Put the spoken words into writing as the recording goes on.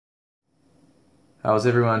How's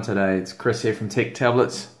everyone today? It's Chris here from Tech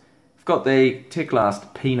Tablets. I've got the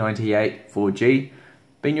Teclast P98 4G.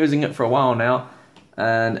 Been using it for a while now,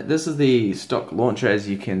 and this is the stock launcher. As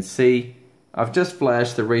you can see, I've just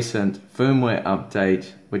flashed the recent firmware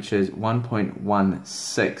update, which is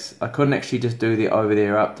 1.16. I couldn't actually just do the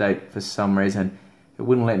over-the-air update for some reason. It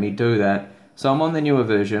wouldn't let me do that. So I'm on the newer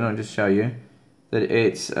version. I'll just show you that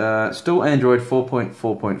it's still Android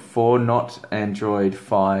 4.4.4, not Android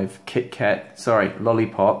 5 KitKat, sorry,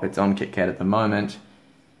 Lollipop. It's on KitKat at the moment,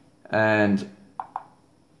 and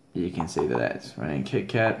you can see that that's running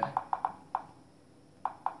KitKat.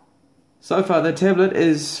 So far the tablet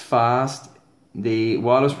is fast, the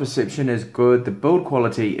wireless reception is good, the build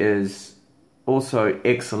quality is also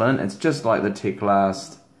excellent. It's just like the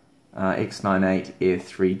Teclast X98 Air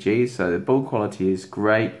 3G, so the build quality is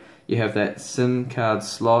great. You have that SIM card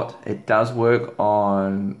slot. It does work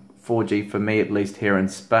on 4G for me, at least here in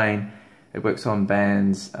Spain. It works on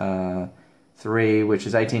bands 3, which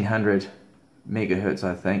is 1800 megahertz,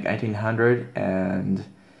 I think, 1800 and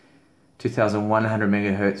 2100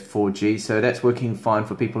 megahertz 4G. So that's working fine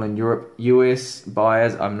for people in Europe. US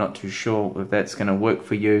buyers, I'm not too sure if that's going to work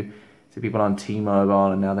for you. So people on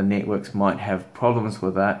T-Mobile and other networks might have problems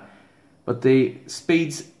with that. But the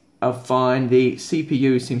speeds are fine. The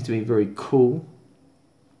CPU seems to be very cool.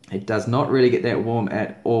 It does not really get that warm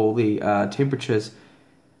at all. The temperatures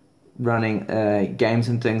running games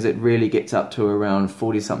and things, it really gets up to around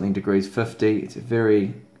 40 something degrees, 50. It's a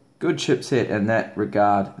very good chipset in that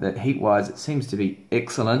regard. That heat wise it seems to be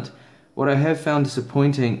excellent. What I have found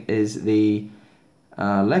disappointing is the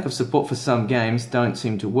lack of support for some games. Don't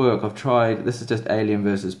seem to work. I've tried, this is just Alien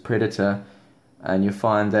vs Predator, and you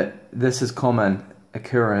find that this is common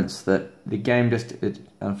occurrence, that the game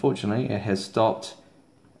unfortunately it has stopped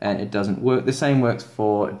and it doesn't work. The same works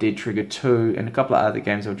for Dead Trigger 2, and a couple of other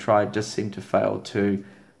games I've tried just seem to fail to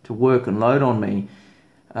work and load on me.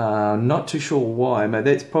 Not too sure why, but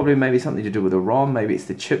that's probably maybe something to do with the ROM, maybe it's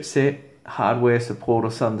the chipset, hardware support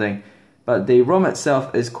or something. But the ROM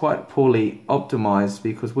itself is quite poorly optimized,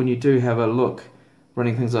 because when you do have a look,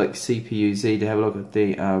 running things like CPU-Z, to have a look at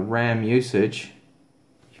the RAM usage,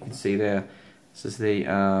 you can see there, this is the,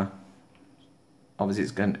 obviously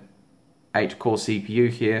it's got an 8-core CPU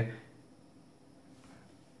here.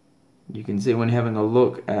 You can see when having a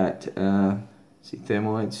look at, see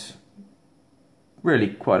thermal, it's really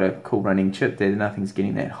quite a cool running chip there. Nothing's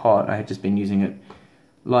getting that hot. I have just been using it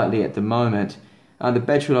lightly at the moment. The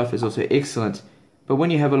battery life is also excellent. But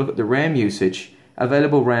when you have a look at the RAM usage,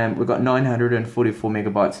 available RAM, we've got 944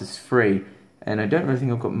 megabytes is free, and I don't really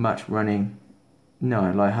think I've got much running.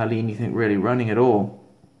 No, like hardly anything really running at all.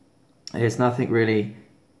 There's nothing really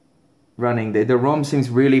running there. The ROM seems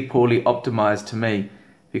really poorly optimized to me,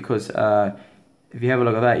 because if you have a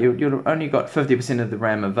look at that, you've only got 50% of the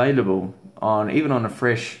RAM available. Even on a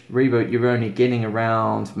fresh reboot, you're only getting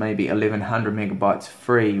around maybe 1100 megabytes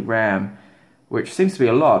free RAM, which seems to be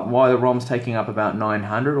a lot. Why the ROM's taking up about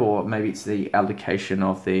 900, or maybe it's the allocation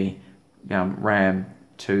of the RAM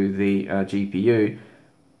to the GPU.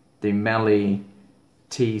 The Mali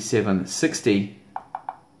T760,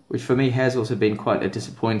 which for me has also been quite a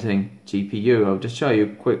disappointing GPU. I'll just show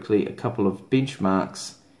you quickly a couple of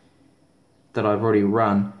benchmarks that I've already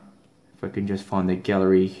run. If I can just find the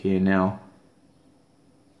gallery here now.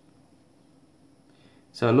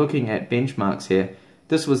 So looking at benchmarks here,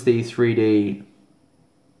 this was the 3D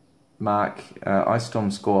Mark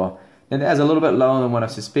iStorm score. Now that is a little bit lower than what I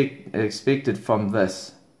expected from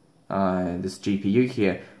this GPU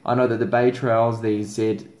here. I know that the Bay Trails, the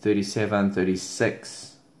Z37,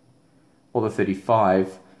 36, or the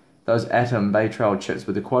 35, those Atom Bay Trail chips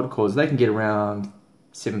with the quad cores, they can get around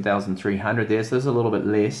 7,300 there, so there's a little bit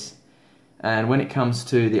less. And when it comes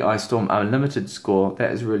to the iStorm Unlimited score,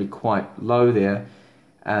 that is really quite low there.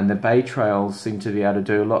 And the Bay Trails seem to be able to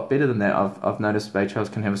do a lot better than that. I've noticed Bay Trails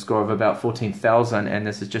can have a score of about 14,000, and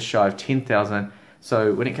this is just shy of 10,000.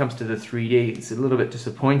 So when it comes to the 3D, it's a little bit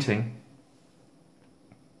disappointing.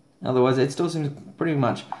 Otherwise, it still seems pretty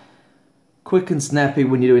much quick and snappy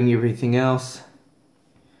when you're doing everything else.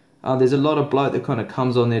 There's a lot of bloat that kind of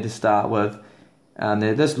comes on there to start with. And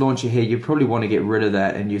this launcher here, you probably want to get rid of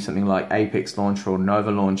that and use something like Apex Launcher or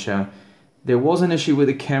Nova Launcher. There was an issue with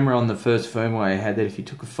the camera on the first firmware I had, that if you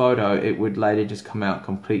took a photo, it would later just come out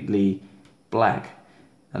completely black.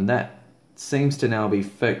 And that seems to now be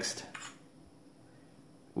fixed,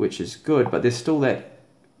 which is good. But there's still that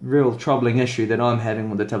real troubling issue that I'm having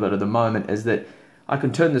with the tablet at the moment, is that I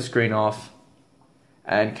can turn the screen off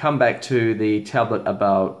and come back to the tablet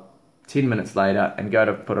about 10 minutes later and go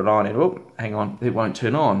to put it on, and oh, hang on, it won't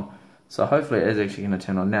turn on. So hopefully it is actually going to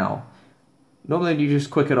turn on now. Normally you just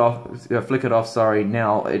flick it off, sorry,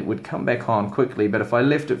 now it would come back on quickly, but if I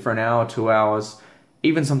left it for an hour, 2 hours,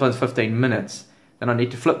 even sometimes 15 minutes, then I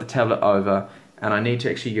need to flip the tablet over, and I need to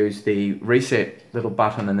actually use the reset little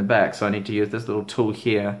button in the back. So I need to use this little tool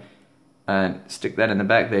here and stick that in the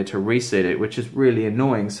back there to reset it, which is really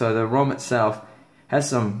annoying. So the ROM itself has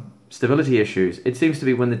some stability issues. It seems to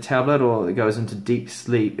be when the tablet or it goes into deep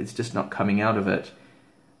sleep, it's just not coming out of it.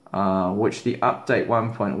 Which the update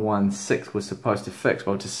 1.16 was supposed to fix.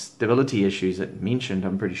 Well, just stability issues it mentioned,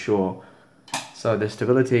 I'm pretty sure. So the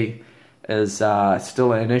stability is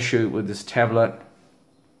still an issue with this tablet.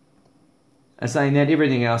 And saying that,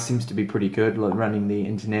 everything else seems to be pretty good, like running the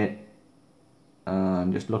internet.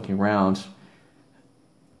 Just looking around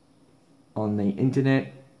on the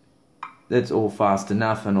internet, that's all fast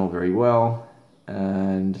enough and all very well.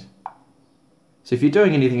 And so if you're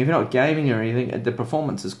doing anything, if you're not gaming or anything, the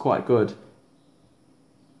performance is quite good.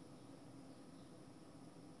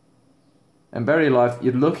 And battery life,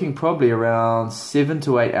 you're looking probably around 7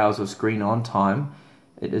 to 8 hours of screen on time.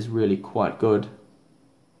 It is really quite good.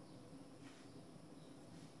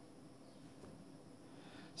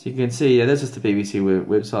 So you can see, yeah, this is the BBC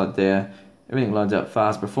website there. Everything loads up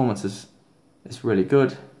fast. Performance is really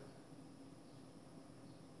good.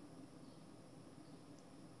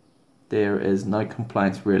 There is no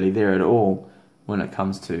complaints really there at all when it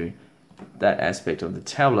comes to that aspect of the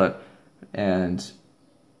tablet. And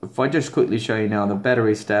if I just quickly show you now the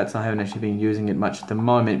battery stats, I haven't actually been using it much at the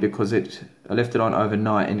moment because I left it on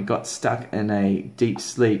overnight and it got stuck in a deep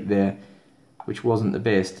sleep there, which wasn't the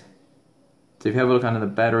best. So if you have a look under the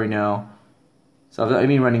battery now, so I've only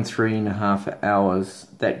been running 3.5 hours.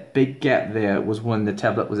 That big gap there was when the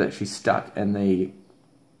tablet was actually stuck in the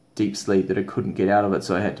deep sleep that I couldn't get out of it,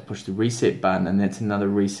 so I had to push the reset button, and that's another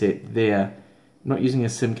reset there. I'm not using a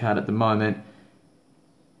SIM card at the moment.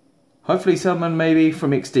 Hopefully someone maybe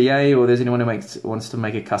from XDA, or there's anyone who wants to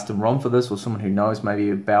make a custom ROM for this, or someone who knows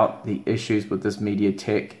maybe about the issues with this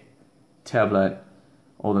MediaTek tablet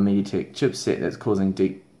or the MediaTek chipset that's causing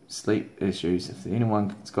deep sleep issues. If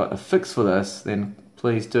anyone's got a fix for this, then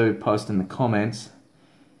please do post in the comments.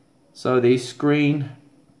 So the screen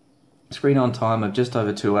on time of just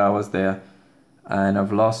over 2 hours there, and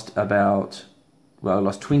I've lost about, well, I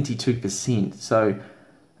lost 22%. So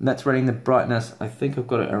that's running the brightness. I think I've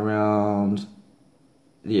got it around,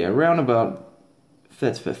 yeah, around about, if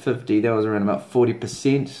that's for 50, that was around about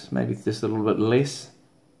 40%, maybe just a little bit less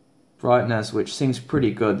brightness, which seems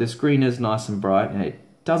pretty good. The screen is nice and bright, and it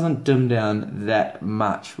doesn't dim down that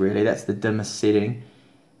much really. That's the dimmest setting.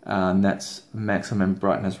 That's maximum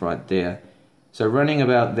brightness right there. So running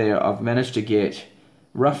about there, I've managed to get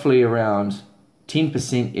roughly around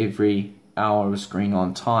 10% every hour of screen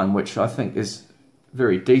on time, which I think is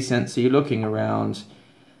very decent. So you're looking around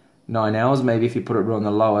 9 hours maybe if you put it on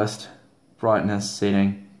the lowest brightness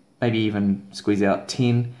setting, maybe even squeeze out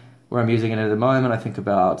 10. Where I'm using it at the moment, I think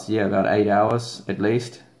about 8 hours at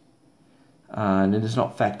least. And it's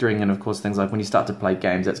not factoring in, of course, things like when you start to play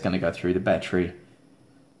games, that's going to go through the battery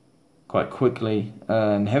quite quickly.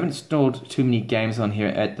 And haven't installed too many games on here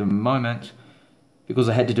at the moment because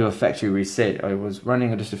I had to do a factory reset. I was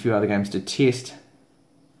running just a few other games to test.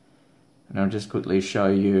 And I'll just quickly show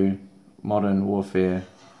you Modern Warfare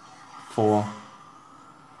 4.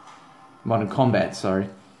 Modern Combat, sorry.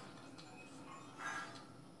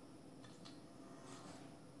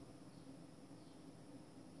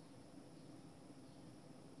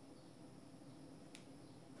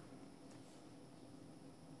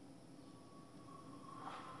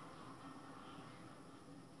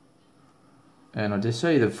 And I'll just show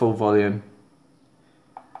you the full volume,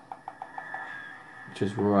 which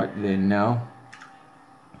is right there now.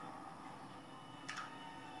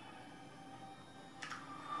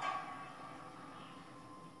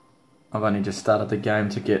 I've only just started the game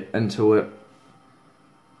to get into it,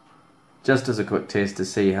 just as a quick test to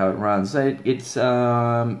see how it runs. So it's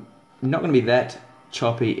not going to be that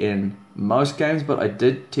choppy in most games, but I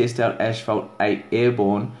did test out Asphalt 8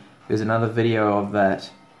 Airborne. There's another video of that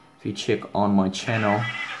if you check on my channel.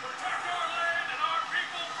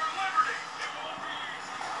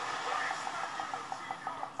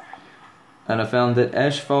 And I found that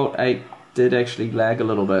Asphalt 8 did actually lag a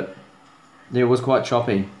little bit. It was quite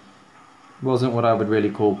choppy. It wasn't what I would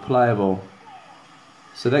really call playable.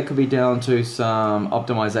 So that could be down to some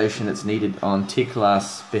optimization that's needed on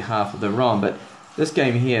Teclast's behalf of the ROM. But this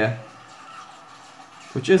game here,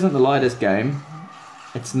 which isn't the lightest game,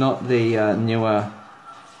 it's not the newer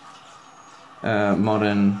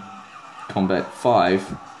Modern Combat 5,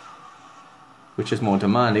 which is more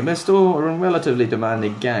demanding, but still a relatively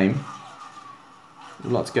demanding game.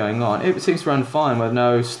 lots going on. It seems to run fine with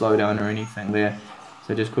no slowdown or anything there.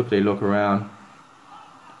 So just quickly look around.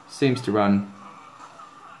 Seems to run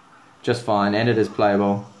just fine, and it is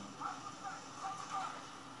playable.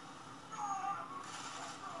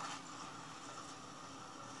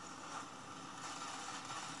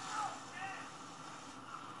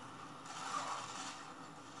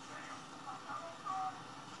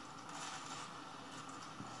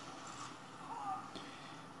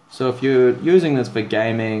 So if you're using this for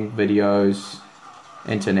gaming, videos,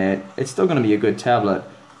 internet, it's still going to be a good tablet,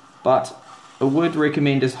 but I would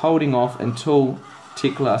recommend just holding off until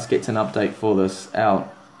Teclast gets an update for this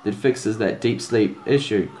out that fixes that deep sleep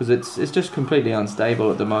issue, because it's just completely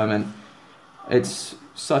unstable at the moment. It's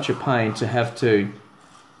such a pain to have to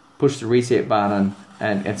push the reset button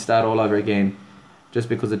and start all over again, just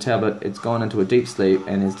because the tablet, it's gone into a deep sleep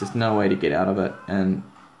and there's just no way to get out of it. And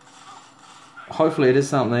hopefully it is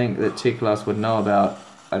something that Teclast would know about.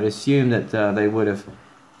 I'd assume that they would have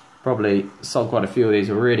probably sold quite a few of these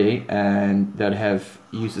already, and they'd have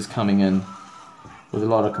users coming in with a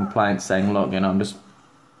lot of complaints saying, look, this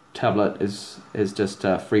tablet is just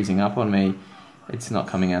freezing up on me. It's not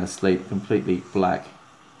coming out of sleep, completely black,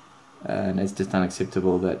 and it's just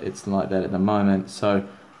unacceptable that it's like that at the moment. So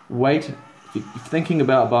wait. If you're thinking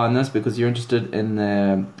about buying this because you're interested in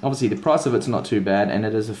obviously the price of it's not too bad, and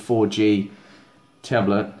it is a 4G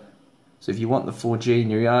tablet. So if you want the 4G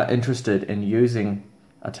and you are interested in using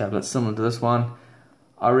a tablet similar to this one,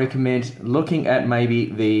 I recommend looking at maybe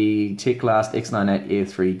the Teclast X98 Air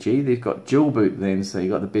 3G. They've got dual boot then, so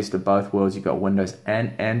you've got the best of both worlds. You've got Windows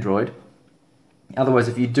and Android. Otherwise,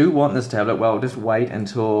 if you do want this tablet, well, just wait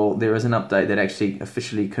until there is an update that actually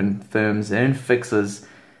officially confirms and fixes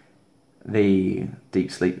the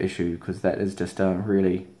deep sleep issue, because that is just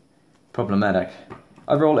really problematic.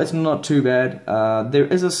 Overall, it's not too bad. There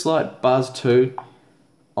is a slight buzz too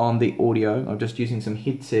on the audio. I'm just using some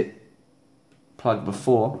headset plug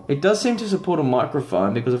before. It does seem to support a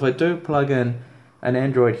microphone, because if I do plug in an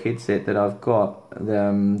Android headset that I've got,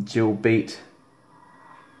 the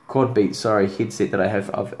quad beat headset that I have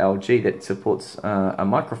of LG that supports a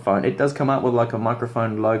microphone, it does come up with like a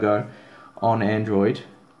microphone logo on Android,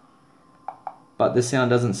 but the sound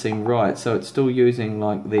doesn't seem right, so it's still using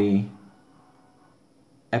like the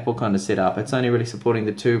Apple kind of setup. It's only really supporting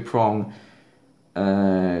the two-prong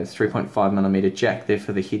 3.5mm jack there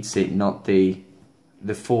for the headset, not the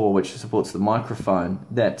 4 which supports the microphone.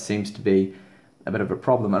 That seems to be a bit of a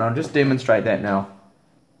problem, and I'll just demonstrate that now.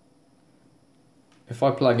 If I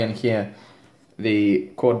plug in here the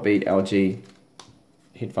quad beat LG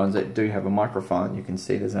headphones that do have a microphone, you can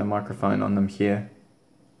see there's a microphone on them here.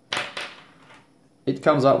 It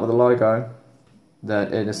comes up with a logo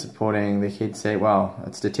that it is supporting the headset. Well,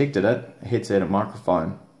 it's detected it, a headset and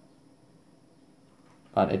microphone,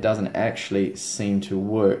 but it doesn't actually seem to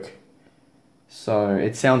work. So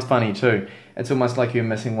it sounds funny too. It's almost like you're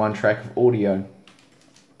missing one track of audio.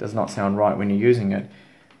 It does not sound right when you're using it.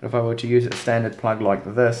 But if I were to use a standard plug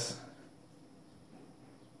like this,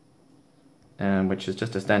 which is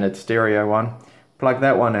just a standard stereo one, plug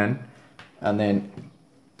that one in, and then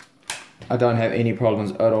I don't have any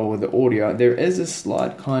problems at all with the audio. There is a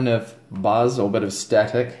slight kind of buzz or bit of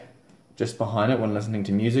static just behind it when listening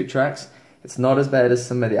to music tracks. It's not as bad as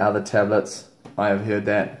some of the other tablets I have heard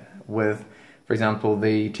that with. For example,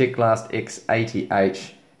 the Teclast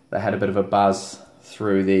X98, they had a bit of a buzz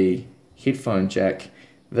through the headphone jack.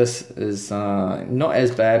 This is not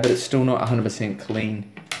as bad, but it's still not 100%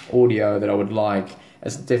 clean audio that I would like.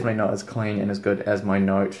 It's definitely not as clean and as good as my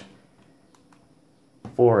Note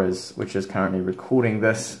 4 is, which is currently recording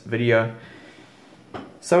this video.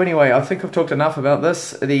 So anyway, I think I've talked enough about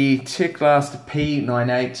this. The Teclast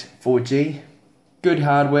P98 4G, good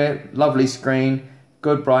hardware, lovely screen,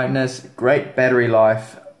 good brightness, great battery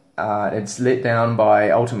life. It's let down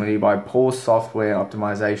ultimately by poor software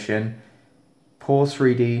optimization, poor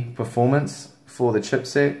 3D performance for the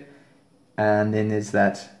chipset, and then there's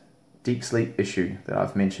that deep sleep issue that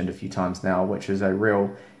I've mentioned a few times now, which is a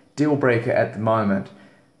real deal breaker at the moment.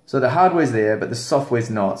 So the hardware's there, but the software's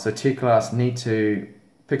not. So Teclast need to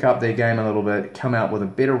pick up their game a little bit, come out with a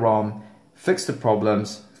better ROM, fix the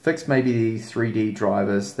problems, fix maybe the 3D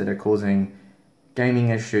drivers that are causing gaming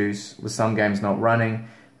issues with some games not running,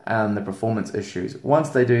 and the performance issues. Once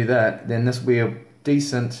they do that, then this will be a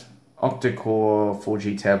decent octa-core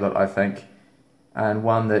 4G tablet, I think, and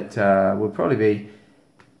one that will probably be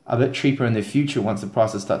a bit cheaper in the future once the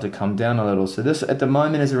prices start to come down a little. So this at the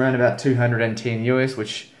moment is around about 210 US,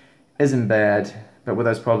 which isn't bad, but with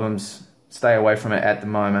those problems, stay away from it at the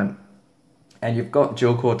moment. And you've got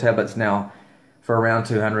dual core tablets now for around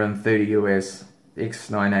 230 US.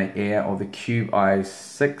 X98 Air or the Cube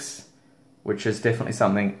i6, which is definitely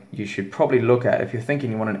something you should probably look at if you're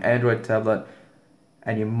thinking you want an Android tablet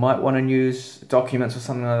and you might want to use documents or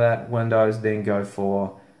something like that, Windows, then go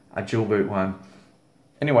for a dual boot one.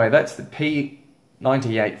 Anyway, that's the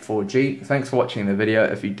P98 4G. Thanks for watching the video.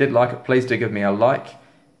 If you did like it, please do give me a like.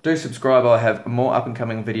 Do subscribe. I'll have more up and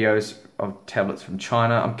coming videos of tablets from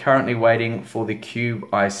China. I'm currently waiting for the Cube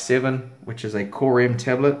i7, which is a Core M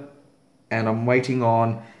tablet, and I'm waiting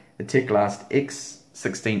on the Teclast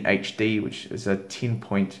X16 HD, which is a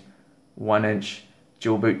 10.1 inch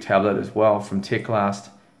dual boot tablet as well from Teclast.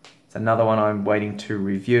 It's another one I'm waiting to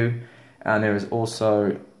review. And there is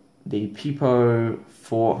also the Pipo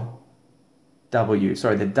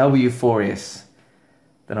the W4S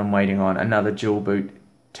that I'm waiting on, another dual boot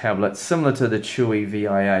tablet similar to the Chewy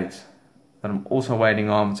VI8 that I'm also waiting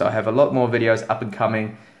on. So I have a lot more videos up and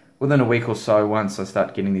coming within a week or so once I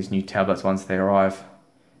start getting these new tablets once they arrive.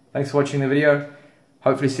 Thanks for watching the video.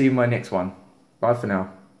 Hopefully see you in my next one. Bye for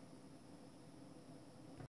now.